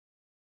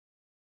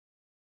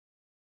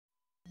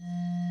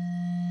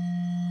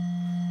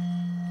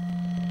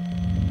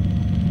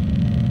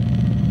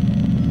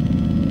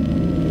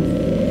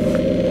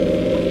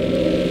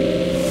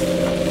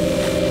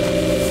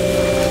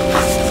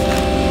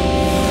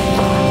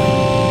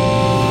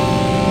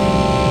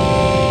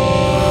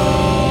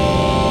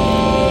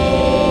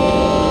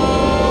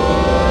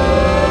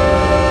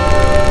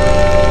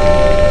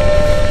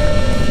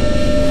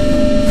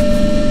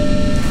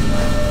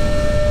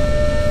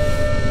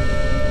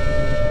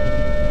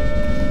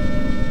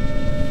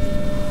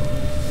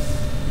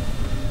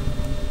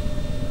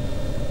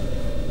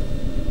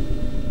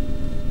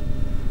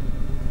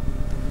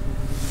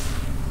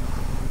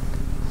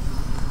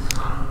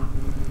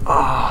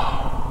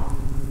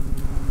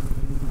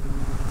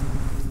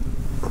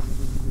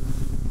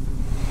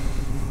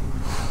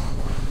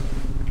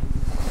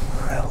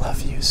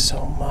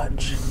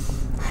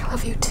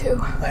too.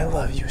 I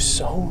love you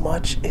so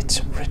much,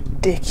 it's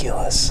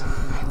ridiculous.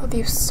 I love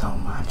you so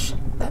much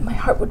that my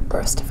heart would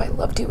burst if I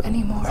loved you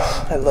anymore.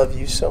 I love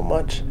you so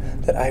much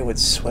that I would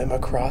swim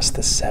across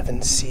the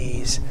 7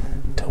 seas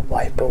to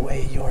wipe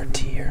away your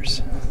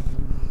tears.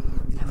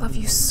 I love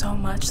you so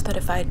much that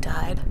if I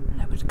died,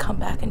 I would come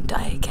back and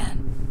die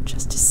again.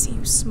 Just to see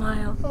you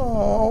smile.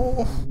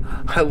 Oh,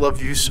 I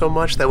love you so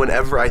much that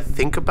whenever I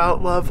think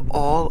about love,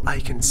 all I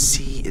can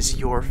see is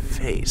your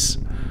face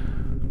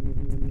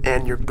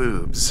and your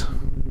boobs.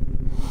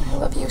 I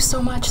love you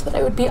so much that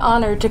I would be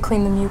honored to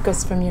clean the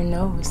mucus from your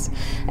nose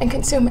and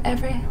consume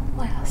every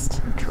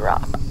last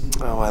drop.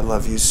 Oh, I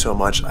love you so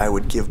much I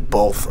would give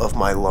both of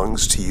my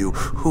lungs to you.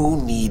 Who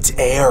needs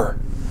air?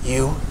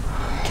 You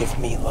give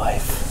me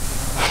life.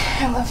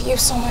 I love you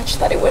so much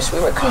that I wish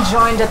we were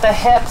conjoined at the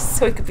hips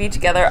so we could be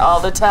together all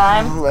the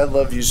time. I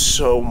love you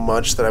so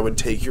much that I would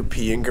take your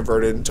pee and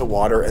convert it into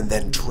water and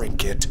then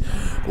drink it,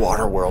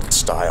 Waterworld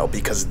style,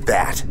 because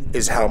that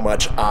is how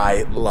much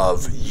I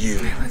love you.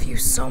 I love you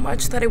so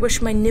much that I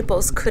wish my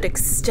nipples could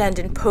extend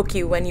and poke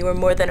you when you were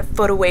more than a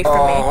foot away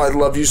from me. Oh, I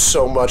love you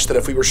so much that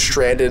if we were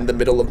stranded in the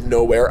middle of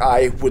nowhere,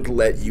 I would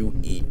let you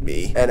eat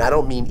me. And I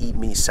don't mean eat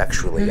me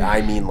sexually.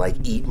 I mean like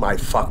eat my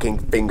fucking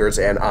fingers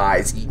and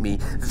eyes, eat me.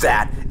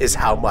 That is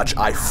how much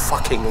I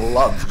fucking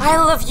love you. I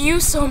love you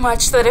so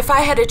much that if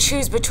I had to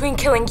choose between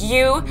killing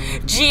you,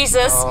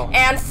 Jesus,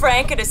 and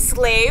Frank and his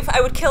slave, I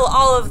would kill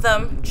all of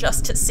them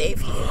just to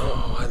save you.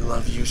 Oh, I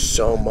love you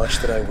so much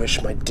that I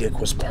wish my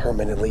dick was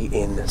permanently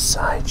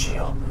inside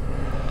you.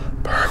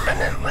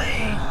 Permanently.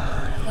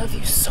 I love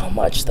you so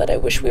much that I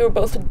wish we were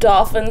both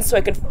dolphins so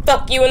I could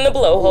fuck you in the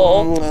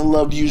blowhole. I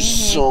love you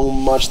so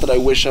much that I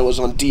wish I was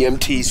on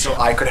DMT so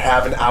I could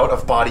have an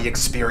out-of-body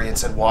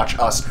experience and watch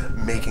us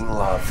making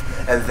love.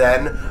 And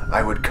then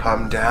I would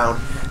come down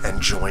and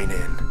join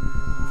in.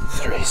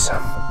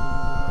 Threesome.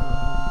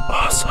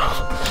 Awesome.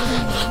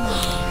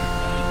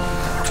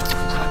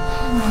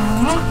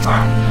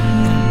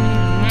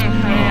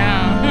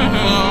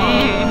 Yeah.